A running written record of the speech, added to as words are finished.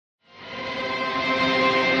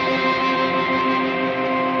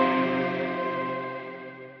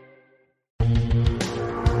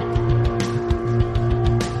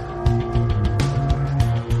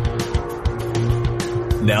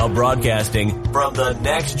Now broadcasting from the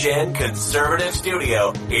Next Gen Conservative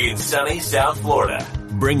Studio in sunny South Florida,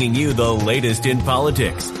 bringing you the latest in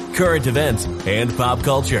politics, current events, and pop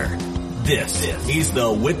culture. This is the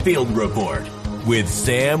Whitfield Report with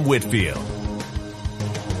Sam Whitfield.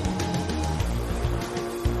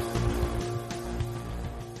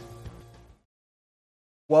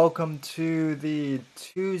 Welcome to the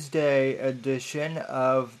Tuesday edition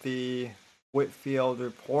of the Whitfield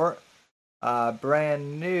Report.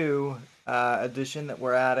 Brand new edition that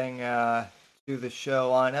we're adding to the show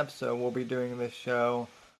lineup. So we'll be doing this show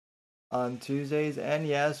on Tuesdays. And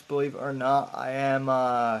yes, believe it or not, I am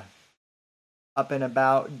up and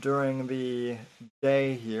about during the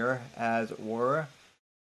day here, as it were.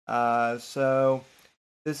 So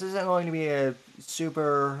this isn't going to be a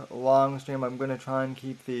super long stream. I'm going to try and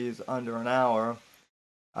keep these under an hour.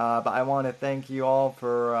 But I want to thank you all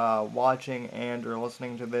for watching and or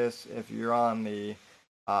listening to this if you're on the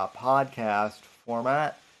podcast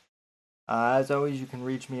format. As always, you can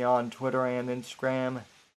reach me on Twitter and Instagram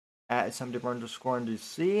at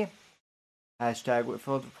 @SamDipper_NDC, hashtag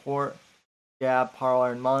Whitfield Report, Gab,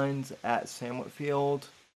 Parler, and Minds at Sam Whitfield,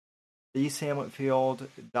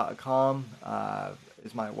 thesamwhitfield.com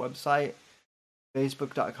is my website,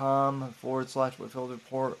 facebook.com/Whitfield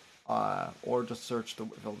Report, or just search the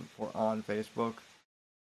Whitfield Report on Facebook.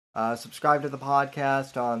 Subscribe to the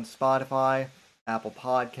podcast on Spotify, Apple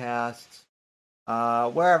Podcasts,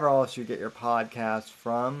 wherever else you get your podcasts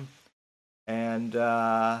from. And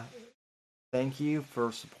thank you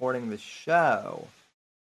for supporting the show.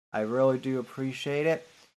 I really do appreciate it.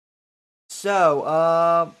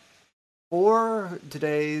 So, for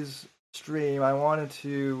today's stream, I wanted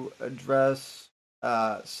to address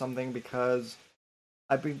something because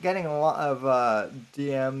I've been getting a lot of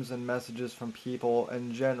DMs and messages from people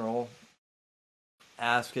in general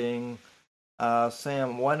asking,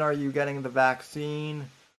 Sam, when are you getting the vaccine?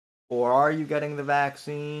 Or are you getting the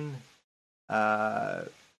vaccine? For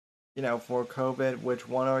COVID, which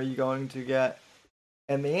one are you going to get?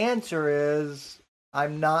 And the answer is,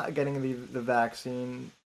 I'm not getting the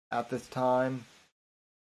vaccine at this time.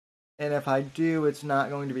 And if I do, it's not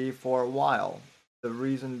going to be for a while. The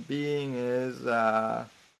reason being is, I've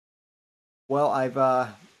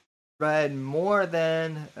read more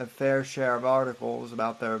than a fair share of articles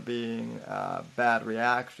about there being bad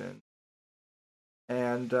reaction.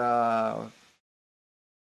 And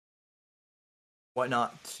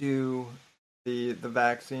whatnot to the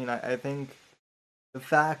vaccine. I think the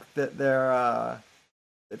fact that that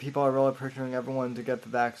people are really pressuring everyone to get the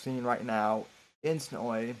vaccine right now,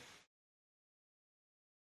 instantly,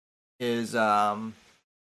 is,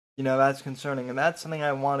 that's concerning. And that's something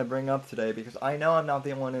I want to bring up today, because I know I'm not the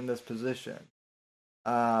only one in this position.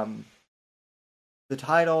 The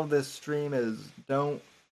title of this stream is Don't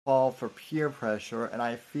Fall for Peer Pressure, and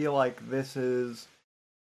I feel like this is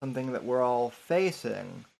something that we're all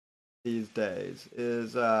facing these days,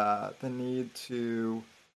 is the need to,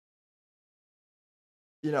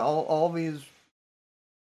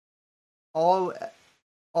 all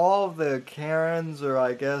of the Karens, or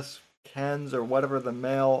I guess Kens, or whatever the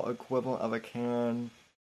male equivalent of a Karen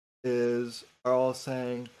is, are all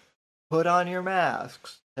saying, put on your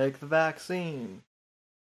masks, take the vaccine.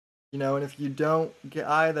 And if you don't get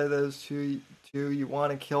either of those two, you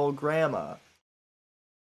want to kill grandma.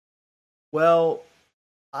 Well,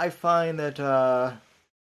 I find that,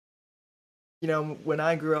 when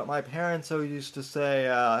I grew up, my parents always used to say,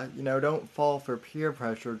 don't fall for peer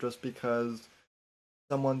pressure just because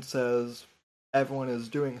someone says everyone is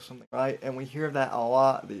doing something, right? And we hear that a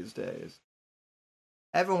lot these days.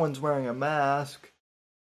 Everyone's wearing a mask.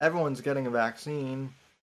 Everyone's getting a vaccine.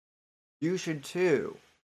 You should too.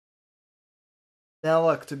 Now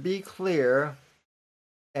look, to be clear,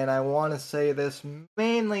 and I want to say this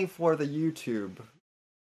mainly for the YouTube,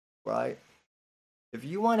 right? If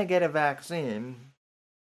you want to get a vaccine,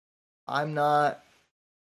 I'm not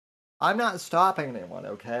stopping anyone,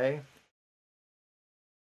 okay?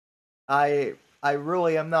 I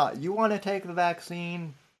really am not. You want to take the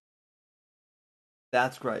vaccine?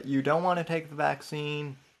 That's great. You don't want to take the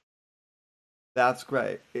vaccine? That's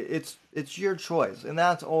great. It's your choice, and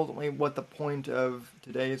that's ultimately what the point of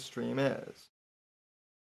today's stream is.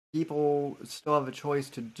 People still have a choice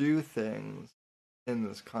to do things in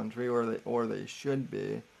this country, or they should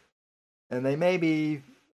be, and they may be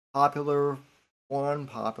popular or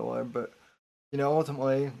unpopular, but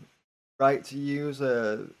ultimately, right, to use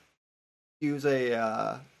a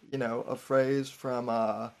phrase from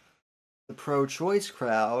the pro-choice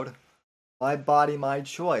crowd, my body, my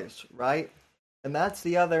choice, right? And that's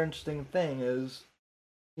the other interesting thing is,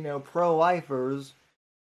 pro-lifers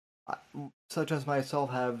such as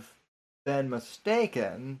myself, have been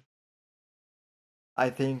mistaken, I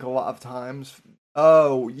think a lot of times,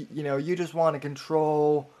 oh, you just want to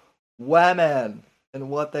control women and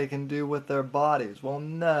what they can do with their bodies. Well,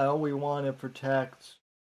 no, we want to protect,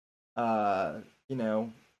 uh, you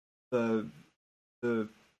know, the the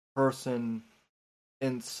person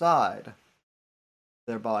inside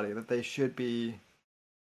their body that they should be,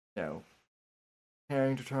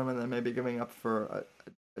 caring to determine that maybe giving up for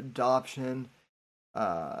adoption.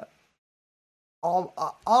 Uh,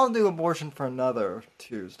 I'll do abortion for another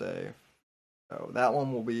Tuesday, so that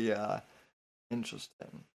one will be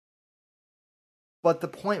interesting. But the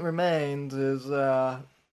point remains is, the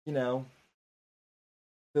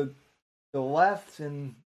left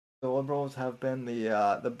and the liberals have been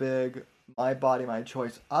the big my body my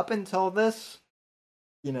choice up until this,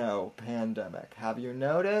 pandemic. Have you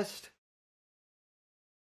noticed?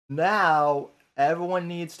 Now everyone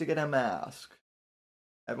needs to get a mask.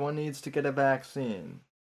 Everyone needs to get a vaccine.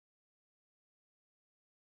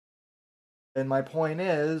 And my point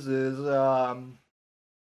is, if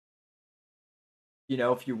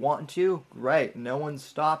you want to, great. No one's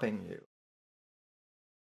stopping you.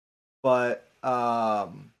 But,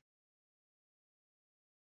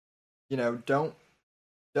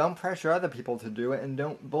 don't pressure other people to do it, and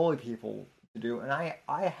don't bully people to do it. And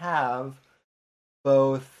I have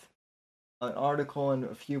both an article and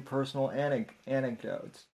a few personal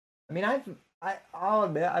anecdotes. I mean, I'll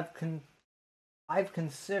admit I've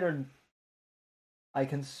considered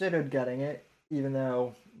getting it, even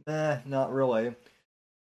though not really.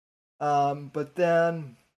 But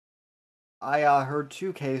then I heard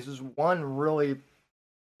two cases. One really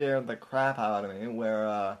scared the crap out of me,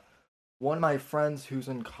 where one of my friends who's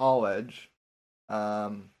in college,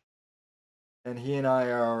 and he and I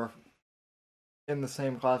are in the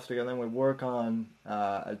same class together, and we work on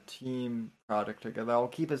a team project together. I'll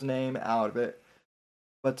keep his name out of it,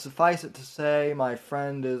 but suffice it to say, my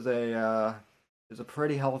friend is a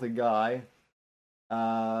pretty healthy guy,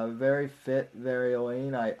 very fit, very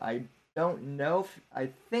lean. I don't know if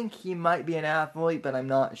I think he might be an athlete, but I'm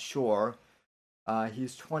not sure.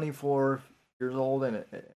 He's 24 years old and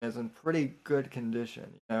is in pretty good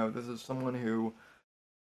condition. This is someone who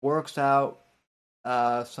works out,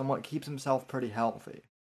 somewhat keeps himself pretty healthy,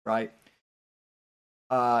 right?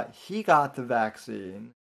 He got the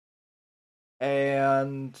vaccine,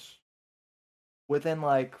 and within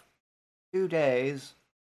like 2 days,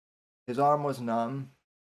 his arm was numb,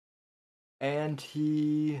 and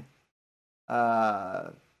he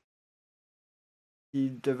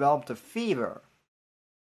developed a fever.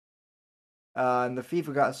 And the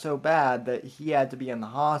fever got so bad that he had to be in the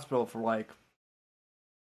hospital for like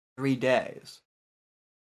 3 days.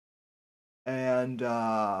 And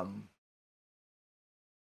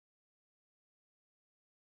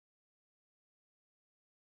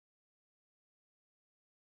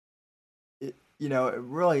it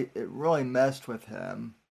really messed with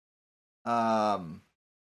him. And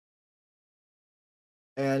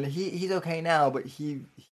he's okay now, but he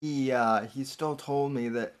still told me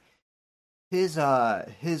that his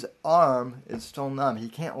arm is still numb. He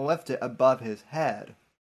can't lift it above his head.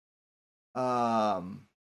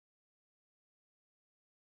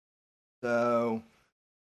 So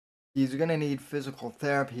he's gonna need physical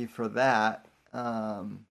therapy for that.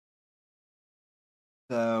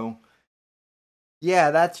 So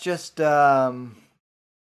yeah, that's just that's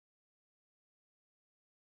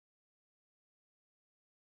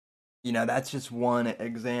just one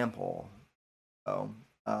example. So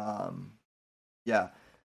yeah.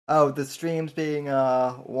 Oh, the stream's being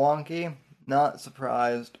wonky. Not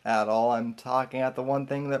surprised at all. I'm talking about the one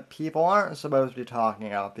thing that people aren't supposed to be talking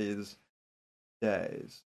about these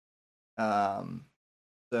days.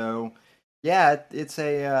 So yeah, it's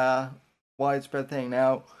a widespread thing.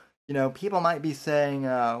 Now, people might be saying,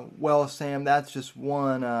 well, Sam, that's just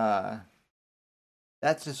one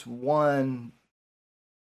that's just one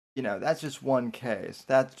case.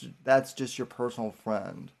 That's just your personal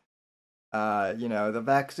friend. The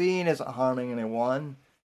vaccine isn't harming anyone.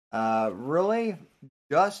 Really?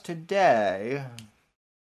 Just today,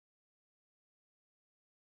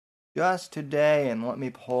 and let me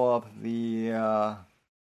pull up the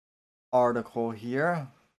article here.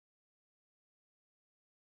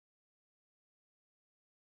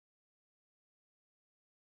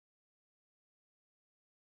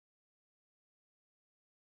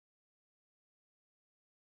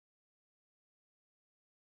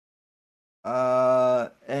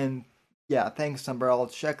 And yeah, thanks, Umber. I'll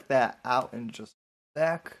check that out in just a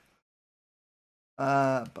sec.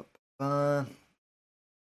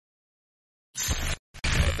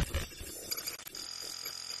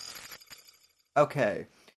 Okay.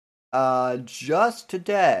 Just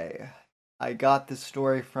today, I got this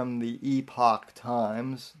story from the Epoch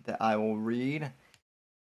Times that I will read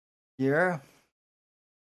here.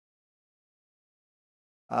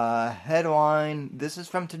 Headline, this is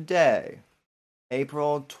from today,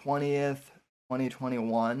 April 20th,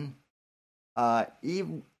 2021.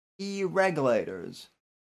 EU regulators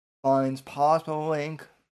finds possible link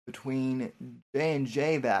between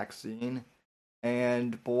J&J vaccine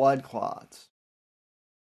and blood clots.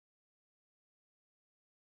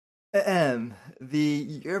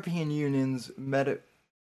 The European Union's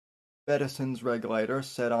medicines regulator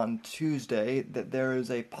said on Tuesday that there is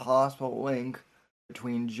a possible link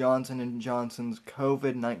between Johnson & Johnson's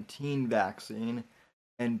COVID-19 vaccine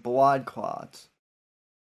and blood clots,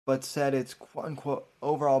 but said its quote-unquote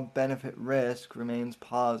overall benefit risk remains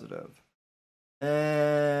positive.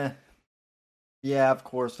 Yeah, of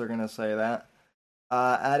course they're going to say that.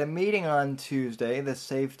 At a meeting on Tuesday, the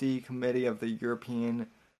Safety Committee of the European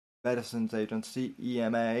Medicines Agency,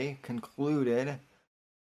 EMA, concluded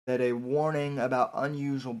that a warning about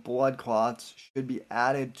unusual blood clots should be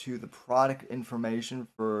added to the product information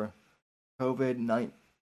for COVID-19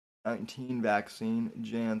 vaccine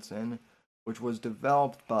Janssen, which was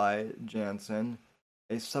developed by Janssen,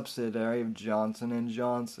 a subsidiary of Johnson &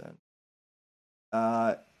 Johnson.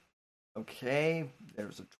 Okay,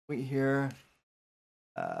 there's a tweet here.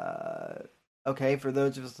 Okay, for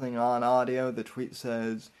those of us listening on audio, the tweet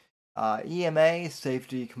says, EMA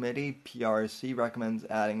Safety Committee, PRC, recommends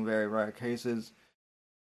adding very rare cases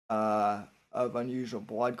of unusual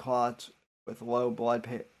blood clots with low blood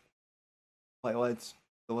platelets,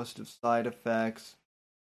 the list of side effects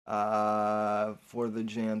for the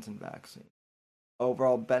Janssen vaccine.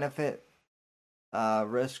 Overall benefit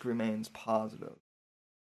risk remains positive.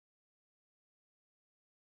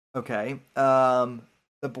 Okay,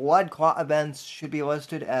 the blood clot events should be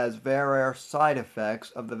listed as very rare side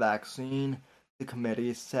effects of the vaccine, the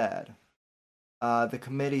committee said. The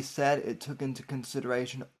committee said it took into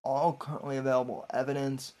consideration all currently available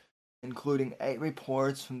evidence, including 8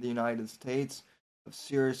 reports from the United States of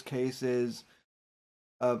serious cases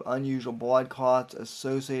of unusual blood clots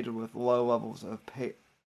associated with low levels of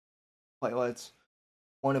platelets,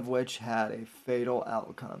 one of which had a fatal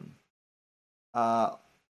outcome.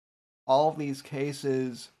 All of these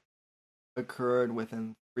cases occurred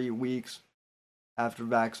within 3 weeks after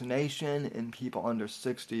vaccination in people under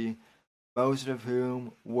 60, most of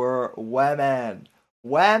whom were women.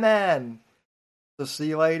 Women! So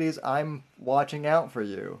see, ladies, I'm watching out for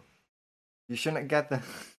you. You shouldn't get the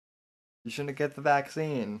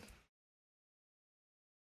vaccine.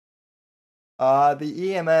 The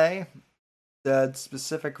EMA said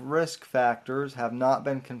specific risk factors have not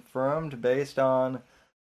been confirmed based on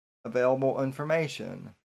available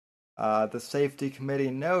information. The safety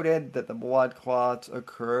committee noted that the blood clots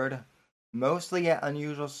occurred mostly at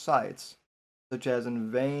unusual sites, such as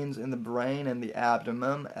in veins in the brain and the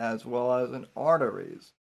abdomen, as well as in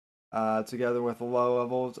arteries, together with low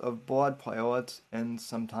levels of blood platelets and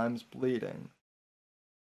sometimes bleeding.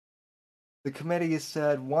 The committee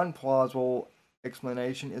said one plausible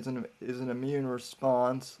explanation is an immune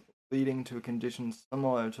response leading to a condition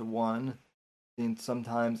similar to one seen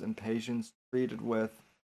sometimes in patients treated with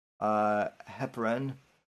heparin,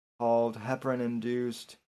 called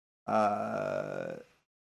heparin-induced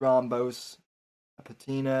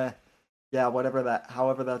thrombocytopenia.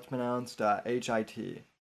 However that's pronounced, HIT.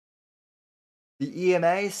 The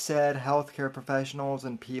EMA said healthcare professionals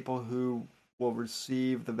and people who will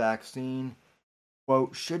receive the vaccine,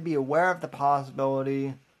 quote, should be aware of the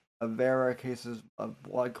possibility of very rare cases of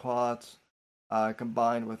blood clots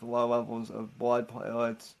combined with low levels of blood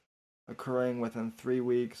platelets occurring within 3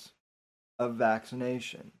 weeks of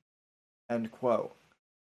vaccination, end quote.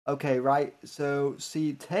 Okay, right, so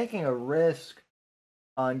see, taking a risk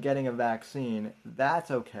on getting a vaccine, that's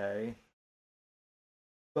okay.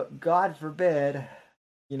 But God forbid,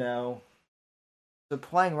 so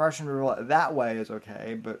playing Russian roulette that way is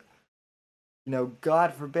okay, but,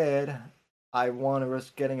 God forbid I want to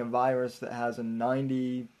risk getting a virus that has a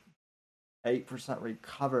 98%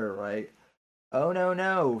 recovery rate. Oh,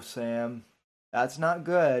 no, Sam. That's not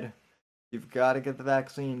good. You've got to get the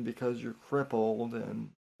vaccine because you're crippled and,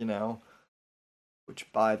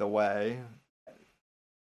 which, by the way,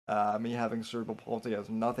 me having cerebral palsy has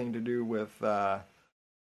nothing to do with, COVID.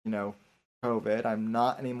 I'm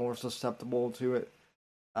not any more susceptible to it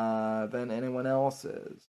than anyone else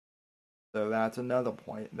is. So that's another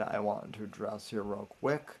point that I want to address here real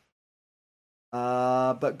quick.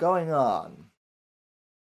 But going on.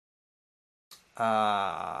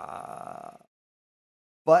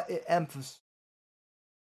 But it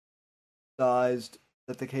emphasized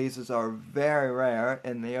that the cases are very rare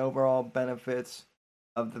and the overall benefits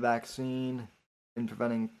of the vaccine in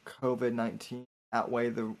preventing COVID-19 outweigh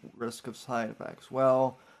the risk of side effects.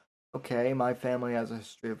 Well, okay, my family has a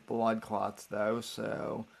history of blood clots, though,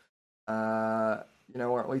 so,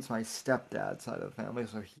 or at least my stepdad's side of the family,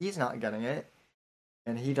 so he's not getting it,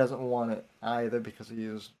 and he doesn't want it either because he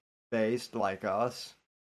is based like us.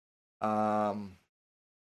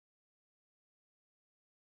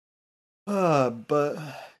 But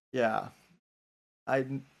yeah, I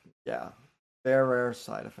yeah, very rare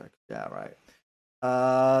side effects. Yeah, right.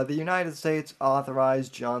 The United States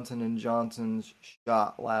authorized Johnson and Johnson's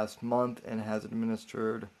shot last month and has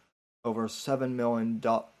administered over 7 million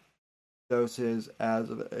doses as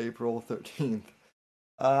of April 13th.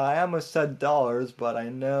 I almost said dollars, but I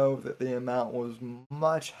know that the amount was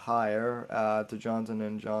much higher to Johnson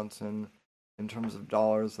and Johnson in terms of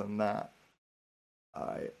dollars than that.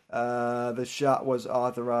 Alright. The shot was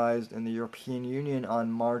authorized in the European Union on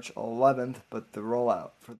March 11th, but the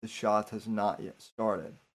rollout for the shot has not yet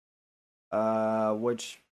started.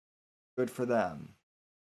 Which, good for them.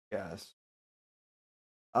 Yes.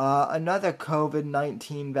 Another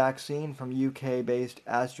COVID-19 vaccine from UK-based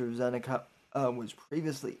AstraZeneca was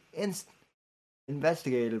previously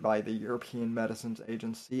investigated by the European Medicines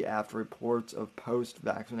Agency after reports of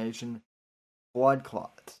post-vaccination blood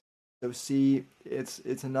clots. So see, it's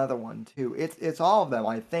another one too. It's all of them,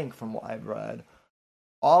 I think, from what I've read.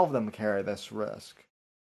 All of them carry this risk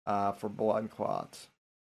for blood clots.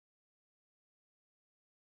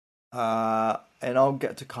 And I'll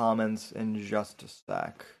get to comments in just a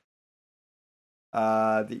sec.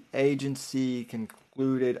 The agency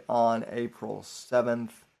concluded on April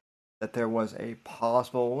 7th that there was a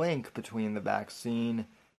possible link between the vaccine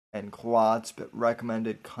and clots, but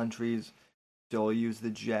recommended countries still use the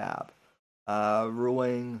jab,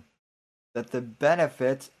 ruling that the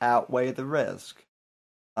benefits outweigh the risk.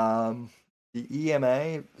 The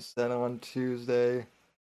EMA said on Tuesday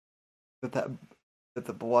that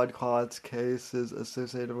the blood clots cases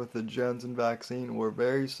associated with the Johnson vaccine were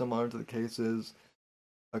very similar to the cases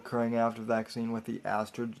occurring after vaccine with the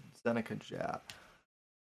AstraZeneca jab.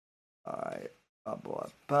 Alright.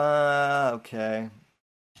 Okay.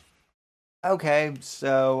 Okay,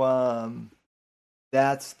 so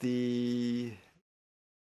that's the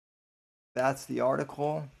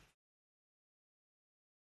article.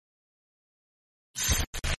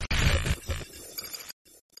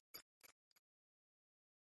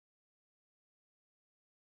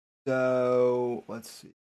 So let's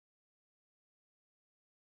see.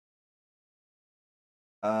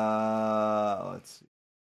 Let's see.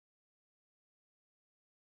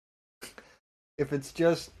 If it's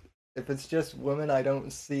just women, I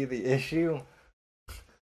don't see the issue.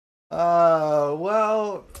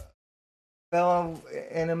 Well,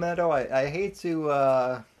 in a meadow, I hate to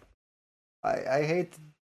I hate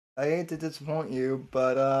to disappoint you,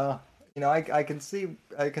 but I can see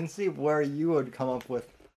where you would come up with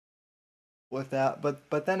that,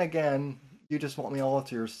 but then again, you just want me all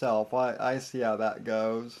to yourself. I see how that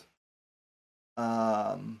goes.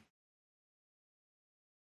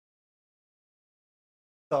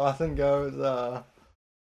 Dawson goes, the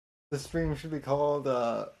stream should be called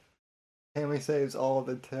Family Saves All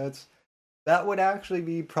the Tits. That would actually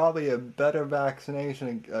be probably a better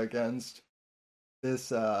vaccination against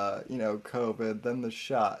this COVID than the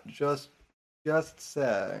shot. Just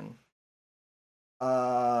saying.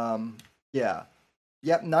 Yeah.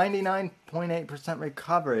 Yep, 99.8%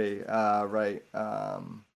 recovery rate.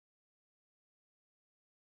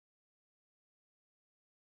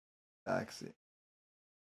 Vaccine.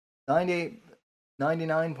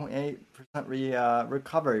 99.8%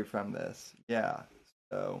 recovery from this. Yeah.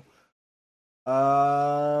 So,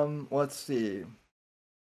 let's see.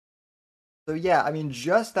 So yeah, I mean,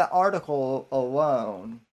 just that article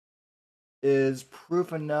alone is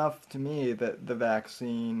proof enough to me that the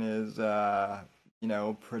vaccine is,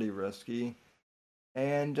 pretty risky,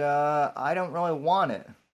 and I don't really want it.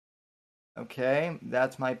 Okay,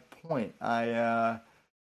 that's my point. I'm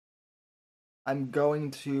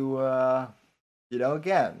going to,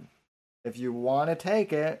 again, if you want to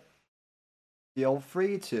take it, feel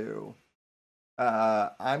free to.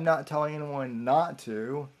 I'm not telling anyone not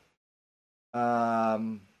to.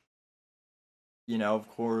 Of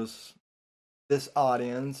course, this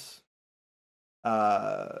audience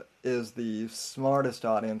is the smartest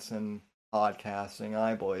audience in podcasting,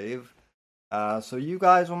 I believe. So you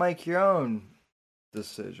guys will make your own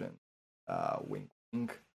decision. Wink,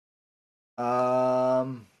 wink.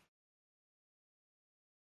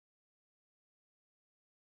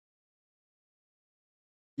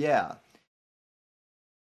 Yeah.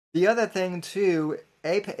 The other thing too,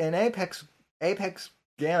 Apex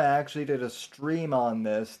Gamma actually did a stream on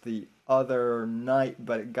this the other night,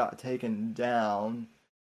 but it got taken down.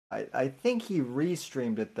 I think he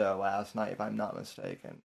restreamed it though last night, if I'm not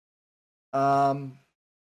mistaken. Um,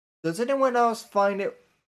 does anyone else find it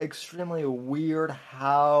extremely weird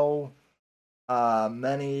how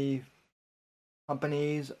many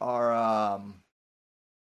companies are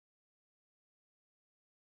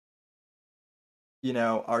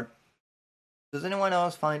are does anyone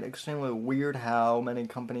else find extremely weird how many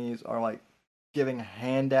companies are like giving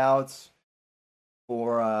handouts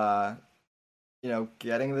for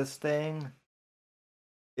getting this thing?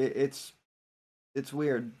 It's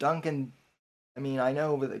weird. Dunkin', I mean, I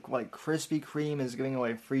know with like Krispy Kreme is giving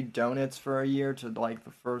away free donuts for a year to like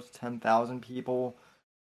the first 10,000 people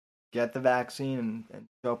get the vaccine and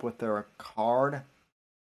show up with their card.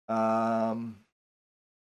 Um,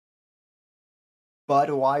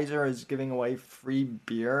 Budweiser is giving away free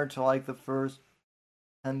beer to like the first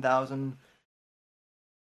 10,000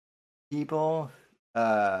 people.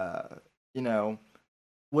 Uh, you know,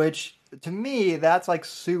 which to me that's like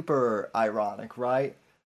super ironic, right?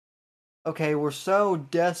 Okay, we're so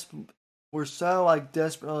like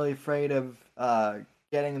desperately afraid of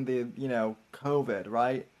getting the, COVID,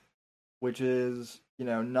 right? Which is,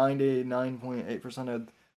 99.8%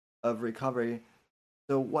 of recovery.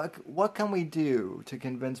 So what can we do to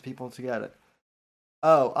convince people to get it?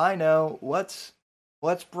 Oh, I know. Let's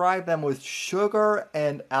bribe them with sugar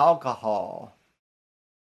and alcohol,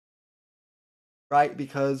 right?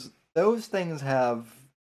 Because those things have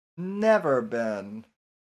never been,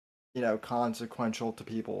 consequential to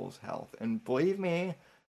people's health. And believe me,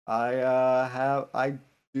 I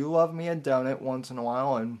do love me a donut once in a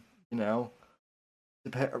while, and you know,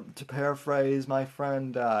 to paraphrase my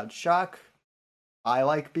friend Chuck, I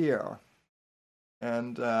like beer,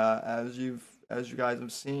 and as you guys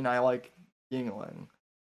have seen, I like Yingling.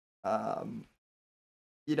 Um,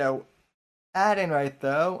 you know, adding right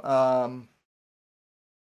though,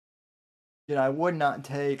 I would not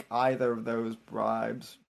take either of those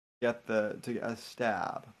bribes to get a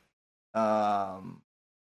stab. Um,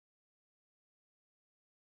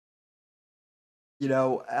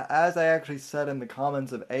 as I actually said in the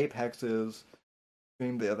comments of Apex's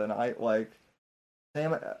stream the other night, like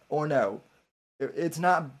Sam or no, it's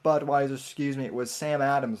not Budweiser. Excuse me, it was Sam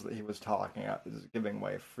Adams that he was talking about. Is giving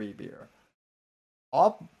away free beer.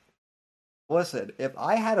 I'll listen. If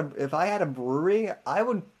I had a brewery, I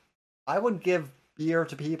would give beer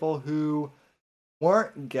to people who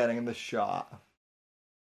weren't getting the shot.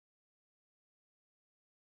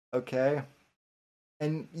 Okay,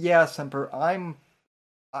 and yeah, Semper,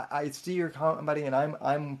 I see your comment, buddy, and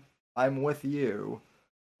I'm with you.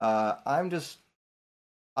 I'm just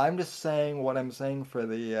saying what I'm saying for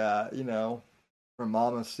the for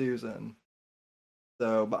Mama Susan.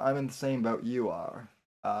 So, but I'm in the same boat you are.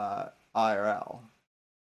 IRL.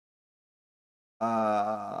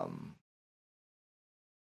 Um,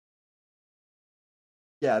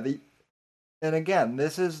 yeah, the and again,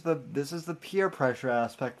 this is the peer pressure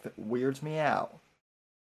aspect that weirds me out.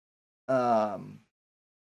 Um,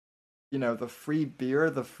 the free beer,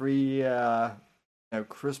 the free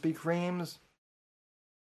Krispy Kremes.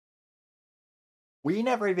 We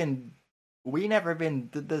never even we never even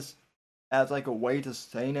did this as like a way to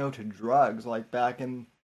say no to drugs like back in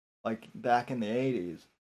the 80s.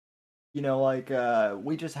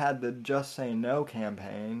 We just had the Just Say No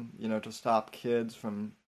campaign, to stop kids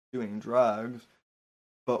from doing drugs.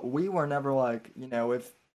 But we were never like,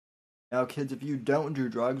 if now kids, if you don't do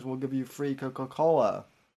drugs, we'll give you free Coca-Cola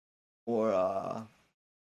or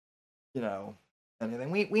you know,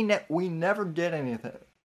 anything. We never did anything.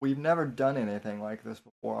 We've never done anything like this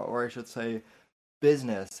before, or I should say,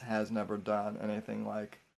 business has never done anything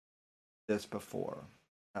like this before.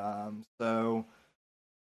 So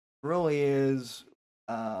really is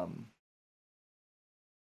um,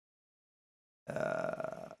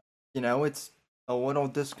 uh, it's a little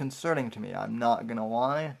disconcerting to me. I'm not gonna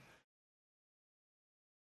lie.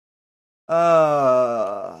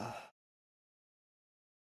 Uh,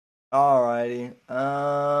 alrighty.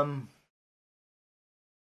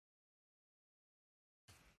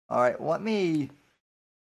 All right. Let me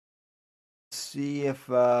see if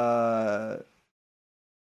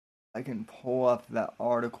I can pull up that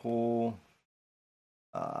article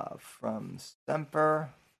from Stemper.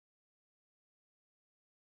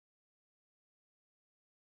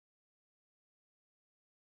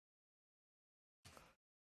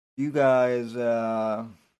 You guys,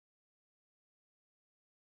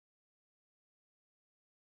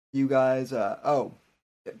 oh,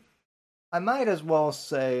 I might as well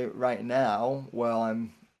say right now, while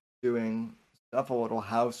I'm doing stuff, a little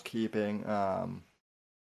housekeeping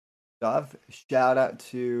stuff. Shout out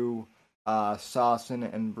to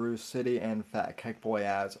Saucin and Bruce City and Fat Kickboy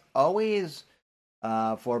as always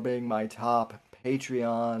for being my top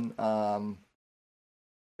Patreon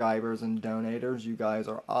subscribers and donators. You guys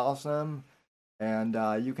are awesome, and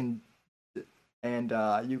you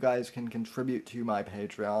guys can contribute to my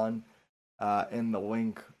Patreon in the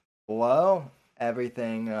link below.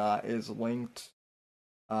 Everything is linked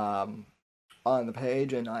on the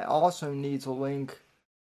page, and I also need to link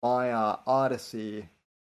my Odyssey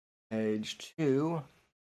page too,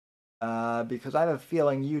 because I have a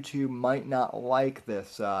feeling YouTube might not like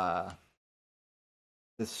this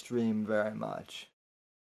stream very much.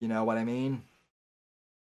 You know what I mean?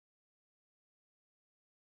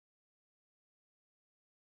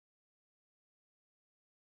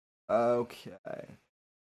 Okay.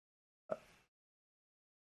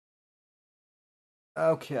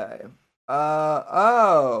 Okay.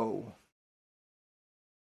 Oh.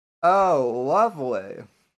 Oh, lovely.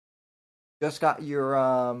 Just got your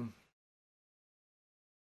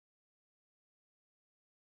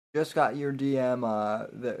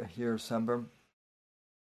DM that here, Sunburn.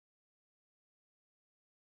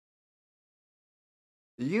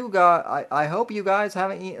 I hope you guys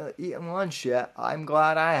haven't eaten lunch yet. I'm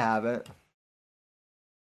glad I haven't.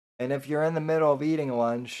 And if you're in the middle of eating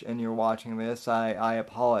lunch and you're watching this, I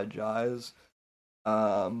apologize.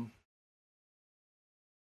 Um,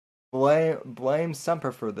 blame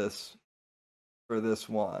Semper for this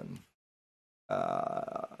one.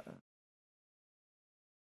 Uh,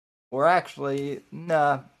 or actually,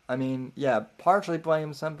 nah. I mean, yeah, partially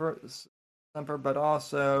blame Semper, but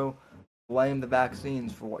also blame the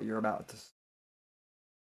vaccines for what you're about to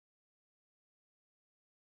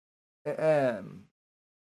say.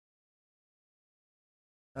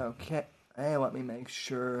 Okay. Hey, let me make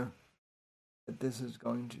sure that this is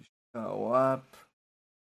going to show up.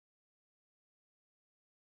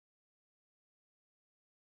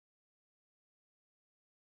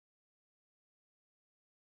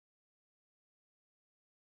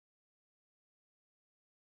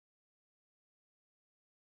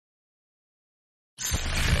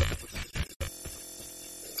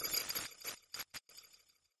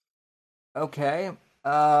 Okay.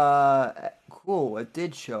 Cool. It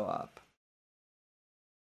did show up.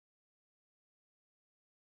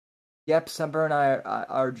 Yep, Semper and I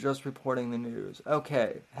are just reporting the news.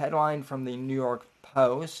 Okay. Headline from the New York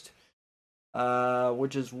Post,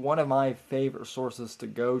 which is one of my favorite sources to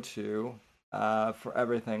go to for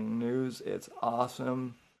everything news. It's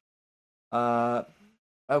awesome. Uh,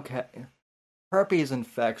 okay. Herpes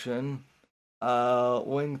infection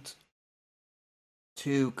linked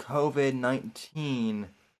to COVID-19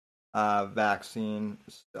 vaccine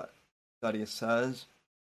study says.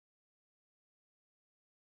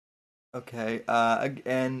 Okay,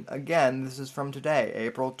 and again, this is from today,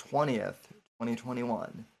 April 20th,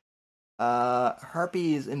 2021.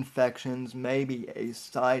 Herpes infections may be a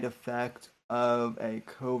side effect of a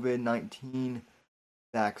COVID-19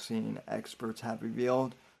 vaccine, experts have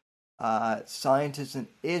revealed. Scientists in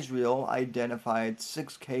Israel identified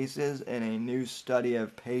 6 cases in a new study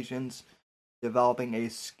of patients developing a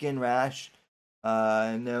skin rash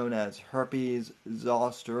known as herpes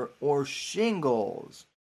zoster or shingles,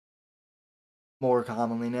 more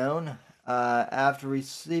commonly known, after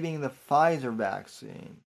receiving the Pfizer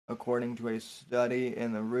vaccine, according to a study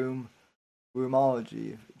in the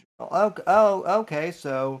Rheumology. Okay,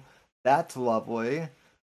 so that's lovely.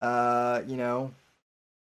 You know,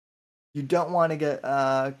 you don't want to get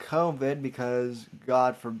COVID because,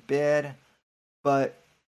 God forbid, but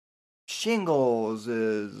shingles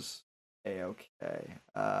is a-okay.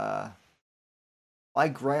 My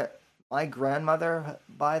my grandmother,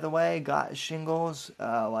 by the way, got shingles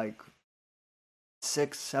like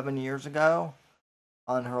 6, 7 years ago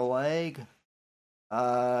on her leg,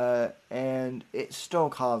 and it still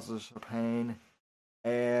causes her pain.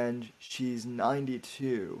 And she's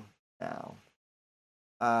 92 now.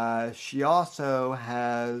 She also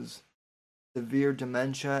has severe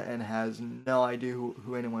dementia and has no idea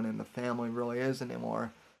who anyone in the family really is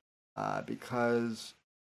anymore, because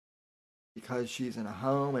she's in a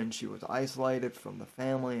home and she was isolated from the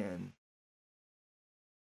family, and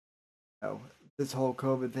you know, this whole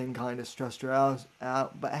COVID thing kind of stressed her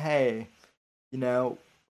out. But hey, you know,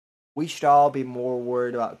 we should all be more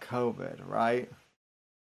worried about COVID, right?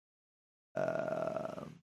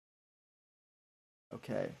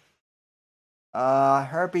 Okay.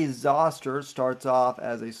 Herpes zoster starts off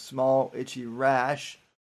as a small itchy rash,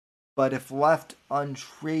 but if left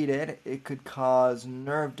untreated, it could cause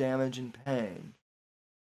nerve damage and pain.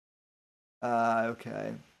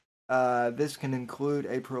 Okay. This can include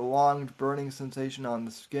a prolonged burning sensation on the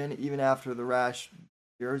skin even after the rash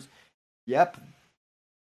appears. Yep,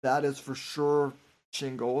 that is for sure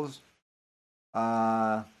shingles.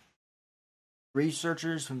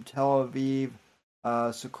 Researchers from Tel Aviv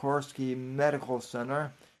Sikorsky Medical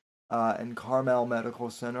Center and Carmel Medical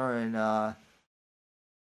Center in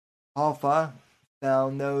Haifa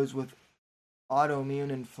found those with autoimmune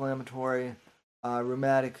inflammatory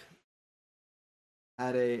rheumatic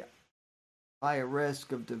had a higher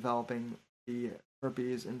risk of developing the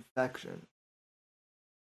herpes infection.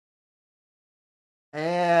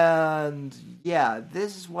 And yeah,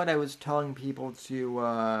 this is what I was telling people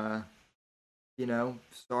to,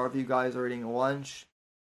 starve you guys are eating lunch.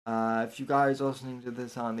 If you guys are listening to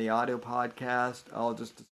this on the audio podcast, I'll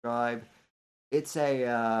just describe. It's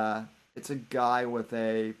a guy with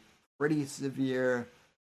a pretty severe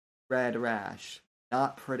red rash.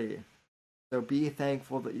 Not pretty. So be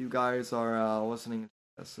thankful that you guys are listening to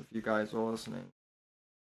this. If you guys are listening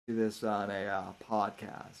to this on a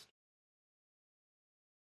podcast.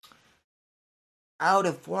 Out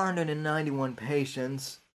of 491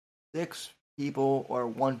 patients, 6 people, or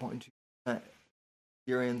 1.2%,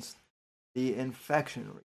 experienced the infection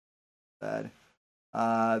rate. Said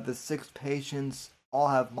the 6 patients all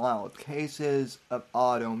have mild cases of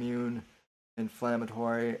autoimmune,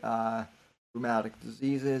 inflammatory, rheumatic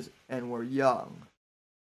diseases, and were young,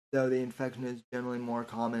 though the infection is generally more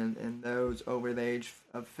common in those over the age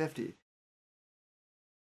of 50.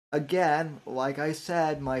 Again, like I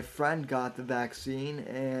said, my friend got the vaccine,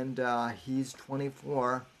 and he's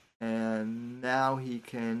 24, and now he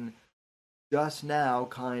can just now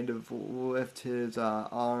kind of lift his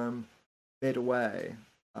arm midway.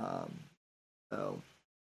 So,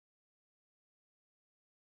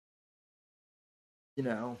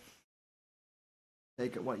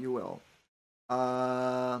 take it what you will.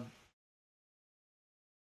 That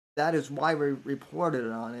is why we reported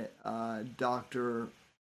on it. Dr.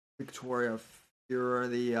 Victoria Fuhrer,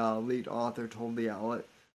 the lead author, told the outlet.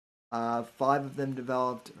 5 of them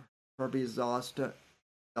developed herpes zoster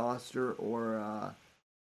or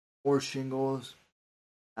shingles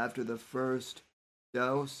after the first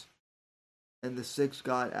dose, and the 6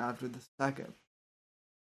 got after the second.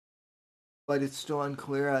 But it's still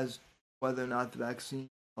unclear as whether or not the vaccine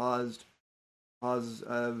caused causes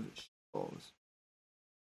of shingles.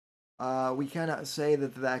 We cannot say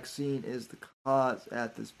that the vaccine is the cause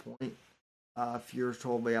at this point, Fuhrer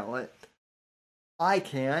told the outlet. I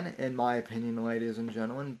can, in my opinion, ladies and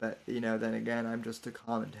gentlemen, but, then again, I'm just a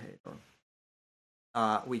commentator.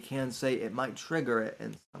 We can say it might trigger it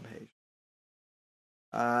in some patients.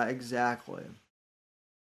 Exactly.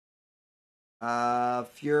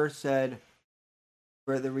 Fuhrer said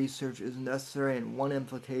further research is necessary, and one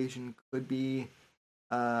implication could be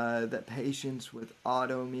that patients with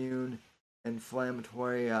autoimmune,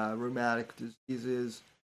 inflammatory, rheumatic diseases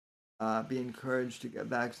be encouraged to get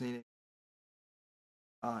vaccinated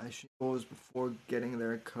shingles before getting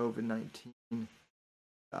their COVID-19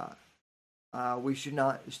 shot. We should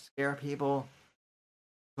not scare people,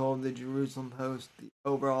 told the Jerusalem Post. The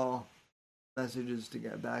overall message is to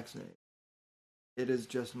get vaccinated. It is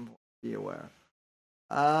just important to be aware.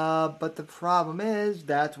 But the problem is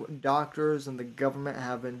that's what doctors and the government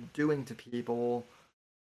have been doing to people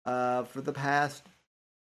for the past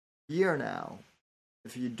year now.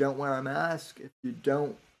 If you don't wear a mask, if you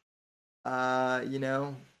don't,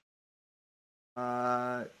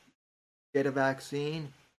 get a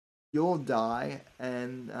vaccine, you'll die,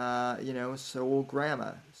 and, so will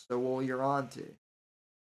grandma, so will your auntie.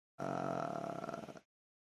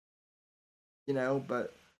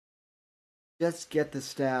 But just get the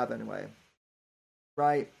stab anyway.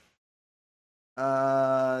 Right?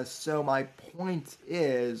 So my point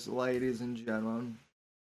is, ladies and gentlemen,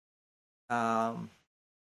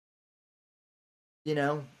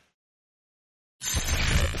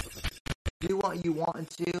 do what you want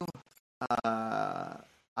to.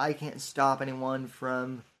 I can't stop anyone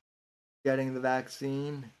from getting the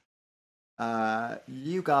vaccine.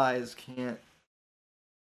 You guys can't.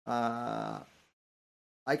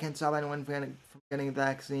 I can't stop anyone from getting a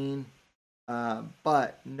vaccine.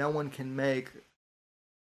 But no one can make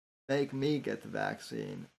me get the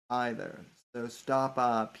vaccine either. So stop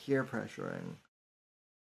peer pressuring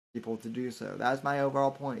people to do so. That's my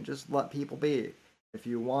overall point. Just let people be. If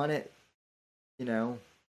you want it,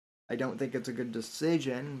 I don't think it's a good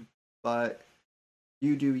decision, but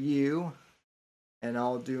you do you, and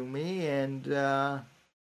I'll do me, and,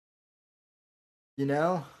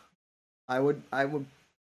 I would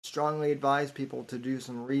strongly advise people to do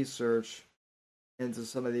some research into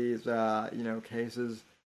some of these, cases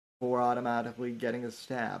before automatically getting a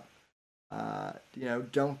stab.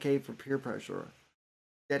 Don't cave for peer pressure.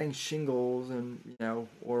 Getting shingles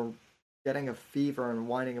or getting a fever and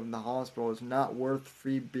winding up in the hospital is not worth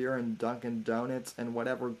free beer and Dunkin' Donuts and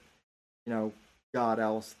whatever, God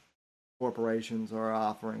else corporations are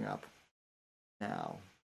offering up now.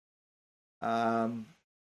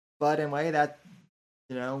 But anyway,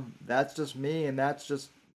 that's just me, and that's just,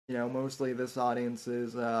 mostly this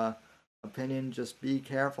audience's opinion. Just be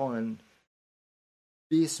careful and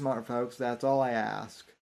be smart, folks. That's all I ask.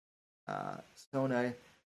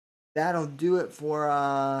 That'll do it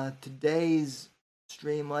for today's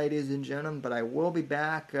stream, ladies and gentlemen. But I will be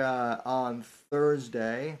back on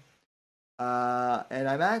Thursday. And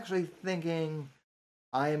I'm actually thinking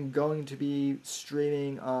I am going to be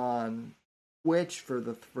streaming on Twitch for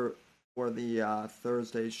the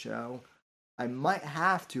Thursday show. I might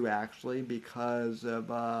have to, actually, because of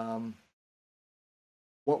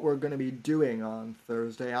what we're going to be doing on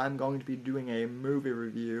Thursday. I'm going to be doing a movie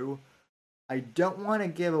review. I don't want to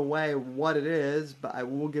give away what it is, but I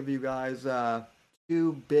will give you guys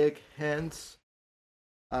 2 big hints.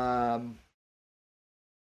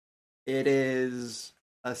 It is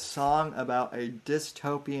a song about a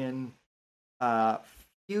dystopian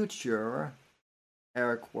future,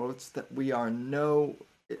 air quotes, that we are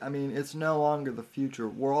it's no longer the future.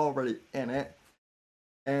 We're already in it.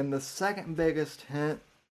 And the second biggest hint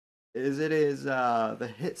is it is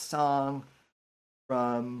the hit song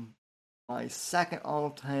from my second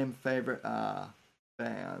all-time favorite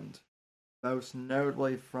band, most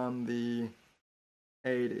notably from the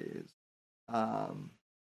 80s.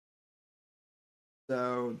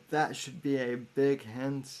 So that should be a big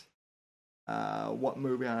hint what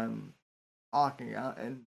movie I'm talking about,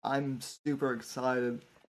 and I'm super excited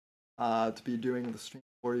to be doing the stream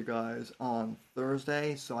for you guys on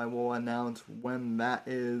Thursday, so I will announce when that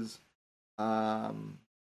is coming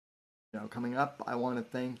up. I want to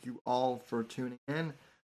thank you all for tuning in.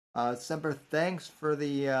 Semper, thanks for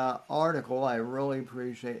the article. I really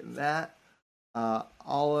appreciate that.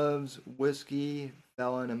 Olives, Whiskey,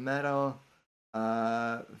 Fell in a Meadow,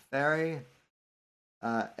 Fairy,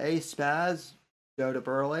 A-Spaz, Joda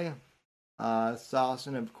Burley,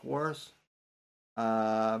 Saucin, of course,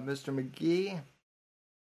 Mr. McGee,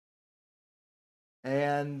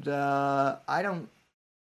 and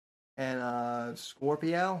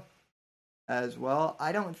Scorpio as well.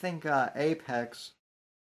 I don't think Apex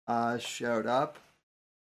showed up.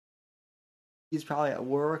 He's probably at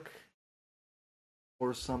work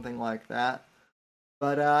or something like that.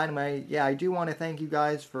 But anyway, yeah, I do want to thank you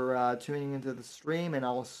guys for tuning into the stream, and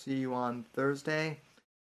I'll see you on Thursday.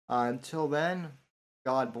 Until then,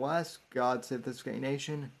 God bless, God save this great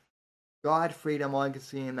nation, God, freedom,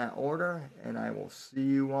 legacy, in that order, and I will see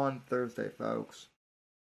you on Thursday, folks.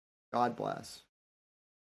 God bless.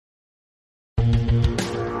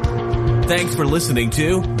 Thanks for listening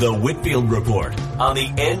to The Whitfield Report on the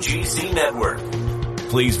NGC Network.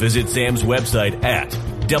 Please visit Sam's website at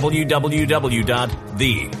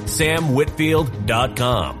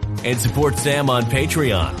www.thesamwhitfield.com and support Sam on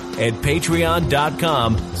Patreon at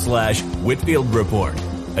patreon.com/Whitfield Report.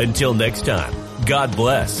 Until next time, God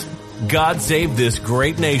bless, God save this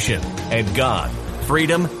great nation, and God,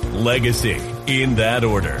 freedom, legacy, in that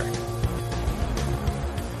order.